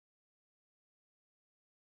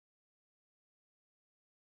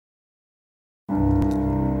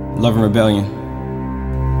Love and rebellion.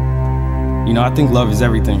 You know, I think love is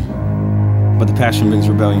everything, but the passion brings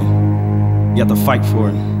rebellion. You have to fight for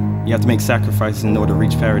it. You have to make sacrifices in order to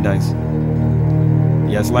reach paradise.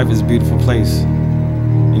 Yes, life is a beautiful place,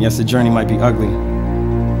 and yes, the journey might be ugly,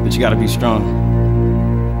 but you gotta be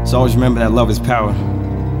strong. So always remember that love is power,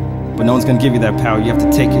 but no one's gonna give you that power. You have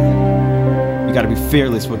to take it. You gotta be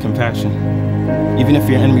fearless with compassion. Even if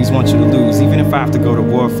your enemies want you to lose, even if I have to go to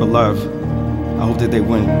war for love, I hope that they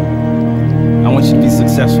win. I want you to be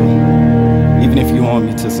successful, even if you want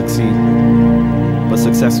me to succeed. But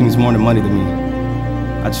success means more than money to me.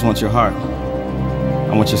 I just want your heart.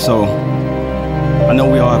 I want your soul. I know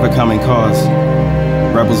we all have a common cause,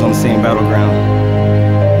 rebels on the same battleground.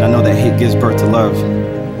 And I know that hate gives birth to love.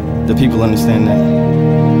 The people understand that,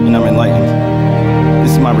 and I'm enlightened.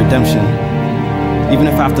 This is my redemption. Even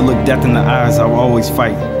if I have to look death in the eyes, I will always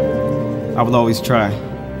fight. I will always try.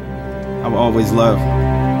 I will always love,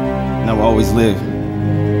 and I will always live,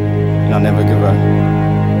 and I'll never give up.